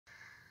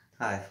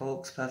Hi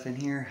folks, Puffin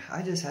here.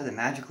 I just had the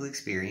magical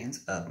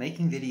experience of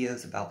making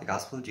videos about the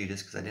Gospel of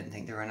Judas because I didn't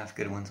think there were enough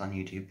good ones on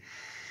YouTube.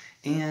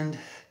 And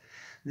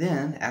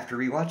then, after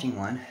rewatching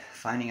one,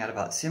 finding out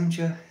about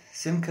Simcha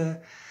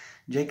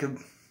Jacobovich,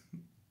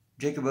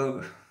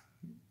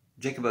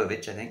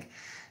 I think.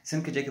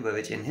 Simcha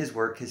Jacobovich and his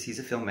work, because he's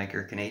a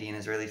filmmaker,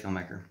 Canadian-Israeli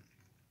filmmaker,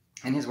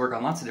 and his work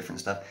on lots of different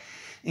stuff,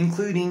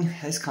 including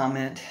his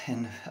comment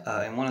in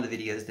one of the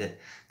videos that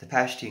the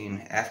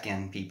Pashtun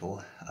Afghan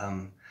people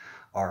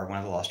are one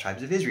of the lost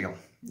tribes of Israel.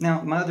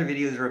 Now, my other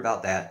videos are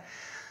about that,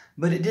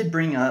 but it did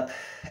bring up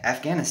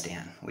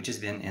Afghanistan, which has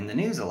been in the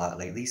news a lot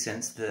lately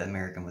since the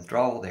American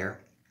withdrawal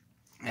there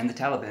and the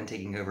Taliban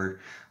taking over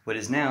what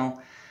is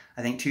now,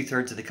 I think,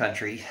 2/3 of the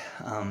country,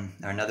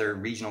 another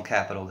regional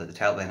capital that the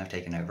Taliban have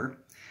taken over.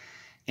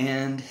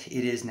 And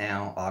it is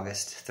now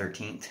August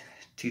 13th,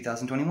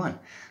 2021.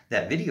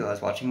 That video I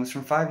was watching was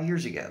from 5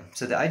 years ago.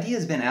 So the idea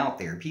has been out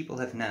there. People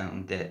have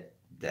known that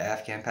the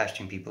Afghan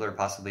Pashtun people are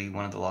possibly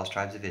one of the lost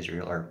tribes of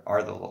Israel, or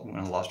are one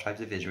of the lost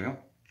tribes of Israel.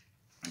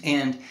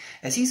 And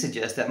as he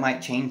suggests, that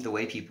might change the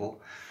way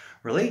people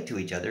relate to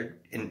each other.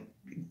 And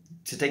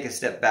to take a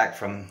step back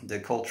from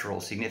the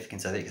cultural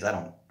significance of it,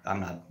 because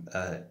I'm not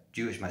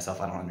Jewish myself,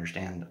 I don't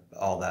understand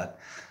all that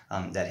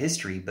that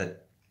history,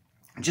 but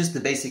just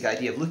the basic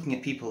idea of looking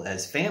at people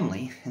as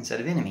family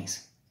instead of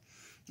enemies,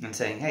 and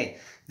saying, hey,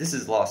 this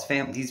is lost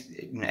family.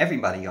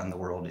 Everybody on the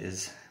world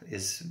is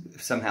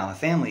somehow a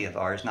family of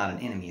ours, not an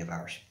enemy of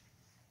ours.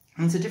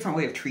 And it's a different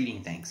way of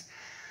treating things.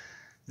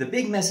 The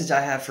big message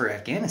I have for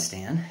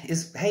Afghanistan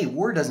is, hey,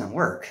 war doesn't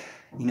work.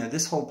 You know,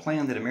 this whole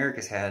plan that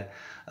America's had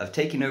of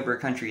taking over a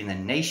country and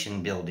then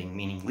nation building,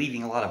 meaning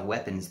leaving a lot of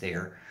weapons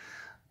there,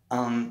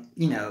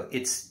 you know,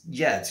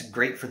 it's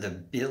great for the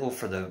bill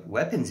for the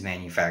weapons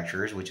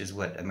manufacturers, which is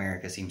what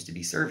America seems to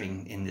be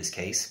serving in this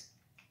case,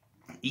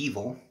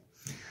 evil.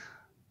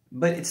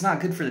 But it's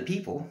not good for the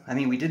people. I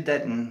mean, we did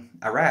that in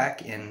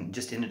Iraq and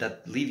just ended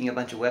up leaving a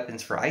bunch of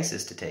weapons for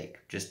ISIS to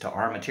take, just to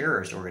arm a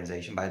terrorist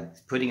organization by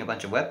putting a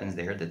bunch of weapons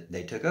there that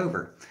they took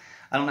over.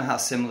 I don't know how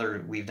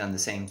similar we've done the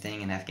same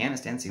thing in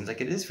Afghanistan. Seems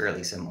like it is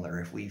fairly similar.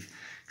 If we've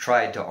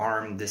tried to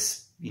arm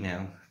this, you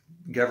know,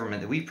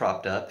 government that we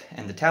propped up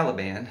and the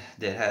Taliban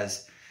that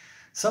has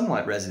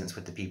somewhat resonance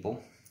with the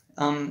people,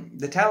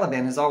 the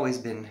Taliban has always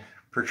been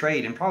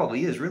portrayed and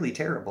probably is really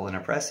terrible and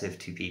oppressive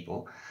to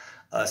people.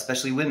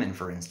 Especially women,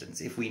 for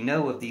instance. If we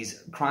know of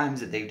these crimes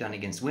that they've done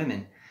against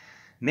women,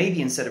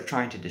 maybe instead of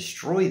trying to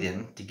destroy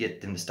them to get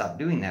them to stop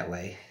doing that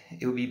way,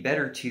 it would be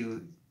better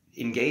to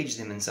engage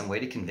them in some way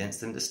to convince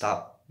them to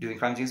stop doing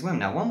crimes against women.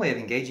 Now, one way of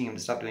engaging them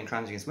to stop doing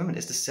crimes against women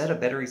is to set a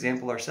better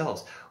example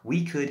ourselves.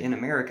 We could, in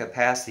America,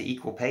 pass the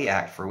Equal Pay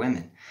Act for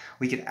women.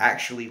 We could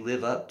actually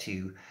live up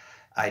to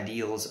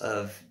ideals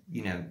of,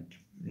 you know,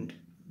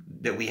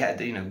 that we had,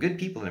 you know, good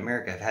people in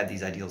America have had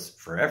these ideals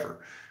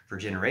forever, for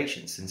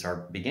generations, since our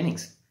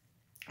beginnings,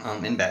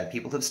 and bad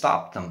people have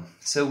stopped them.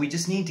 So we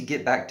just need to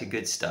get back to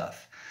good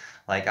stuff.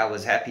 Like, I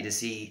was happy to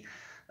see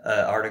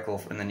an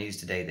article in the news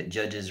today that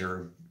judges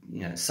are,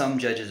 you know, some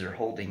judges are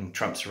holding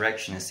Trump's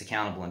insurrectionists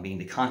accountable and being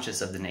the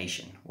conscience of the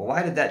nation. Well,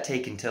 why did that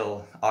take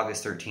until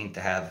August 13th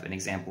to have an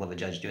example of a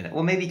judge doing that?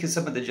 Well, maybe because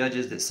some of the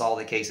judges that saw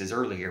the cases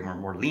earlier were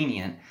more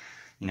lenient,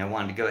 you know,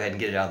 wanted to go ahead and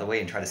get it out of the way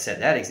and try to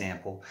set that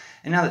example.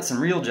 And now that some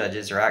real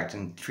judges are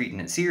treating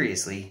it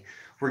seriously,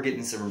 we're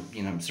getting some,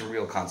 you know, some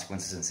real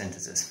consequences and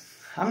sentences.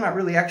 I'm not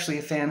really actually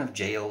a fan of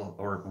jail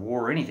or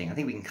war or anything. I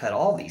think we can cut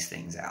all these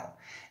things out.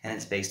 And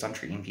it's based on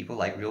treating people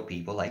like real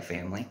people, like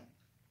family.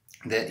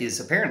 That is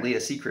apparently a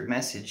secret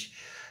message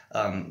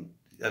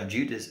of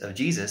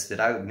Jesus that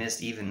I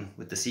missed even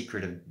with the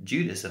secret of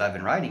Judas that I've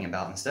been writing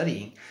about and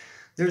studying.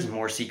 There's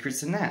more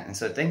secrets than that. And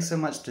so thanks so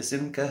much to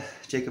Simcha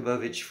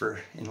Jacobovich for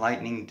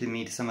enlightening to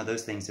me to some of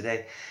those things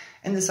today.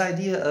 And this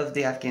idea of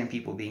the Afghan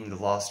people being the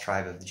lost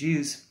tribe of the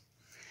Jews,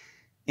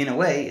 in a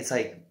way, it's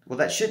like, well,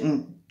 that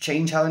shouldn't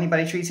change how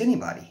anybody treats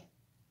anybody.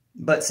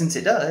 But since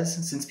it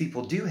does, since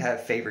people do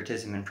have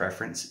favoritism and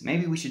preference,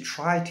 maybe we should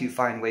try to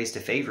find ways to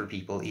favor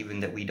people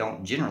even that we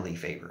don't generally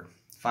favor.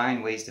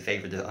 Find ways to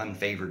favor the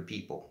unfavored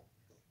people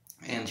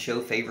and show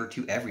favor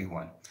to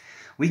everyone.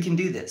 We can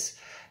do this.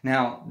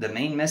 Now, the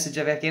main message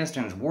of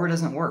Afghanistan is war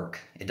doesn't work.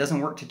 It doesn't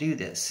work to do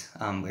this.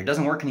 It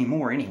doesn't work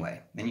anymore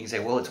anyway. And you can say,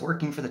 well, it's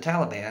working for the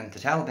Taliban. The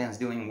Taliban's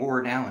doing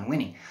war now and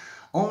winning.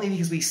 Only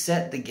because we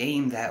set the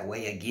game that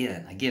way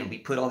again. Again, we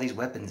put all these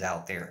weapons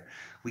out there.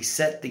 We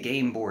set the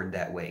game board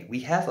that way. We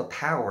have a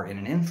power and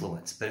an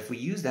influence, but if we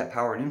use that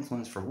power and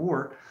influence for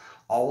war,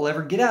 all we'll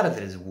ever get out of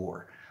it is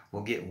war.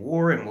 We'll get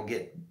war and we'll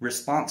get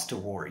response to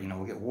war. You know,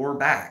 we'll get war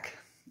back.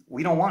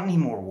 We don't want any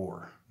more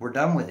war. We're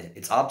done with it.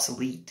 It's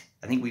obsolete.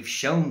 I think we've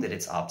shown that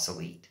it's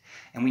obsolete,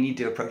 and we need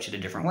to approach it a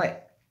different way.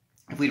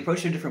 If we'd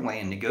approached it a different way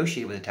and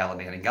negotiated with the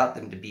Taliban and got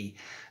them to be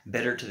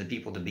better to the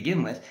people to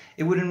begin with,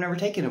 it would have never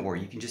taken a war.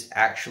 You can just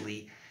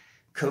actually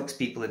coax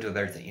people into a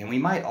better thing. And we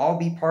might all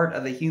be part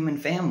of a human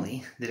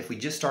family that if we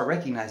just start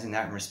recognizing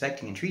that and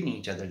respecting and treating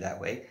each other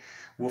that way,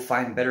 we'll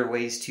find better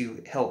ways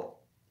to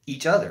help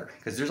each other,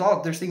 because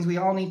there's things we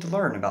all need to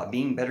learn about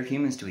being better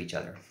humans to each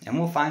other, and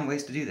we'll find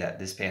ways to do that.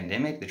 This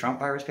pandemic, the Trump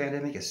virus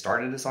pandemic, has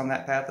started us on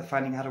that path of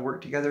finding how to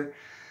work together.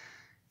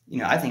 You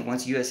know, I think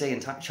once USA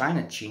and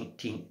China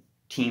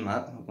team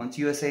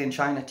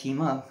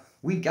up,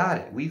 we've got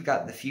it. We've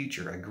got the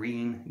future, a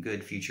green,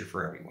 good future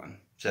for everyone.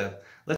 So let's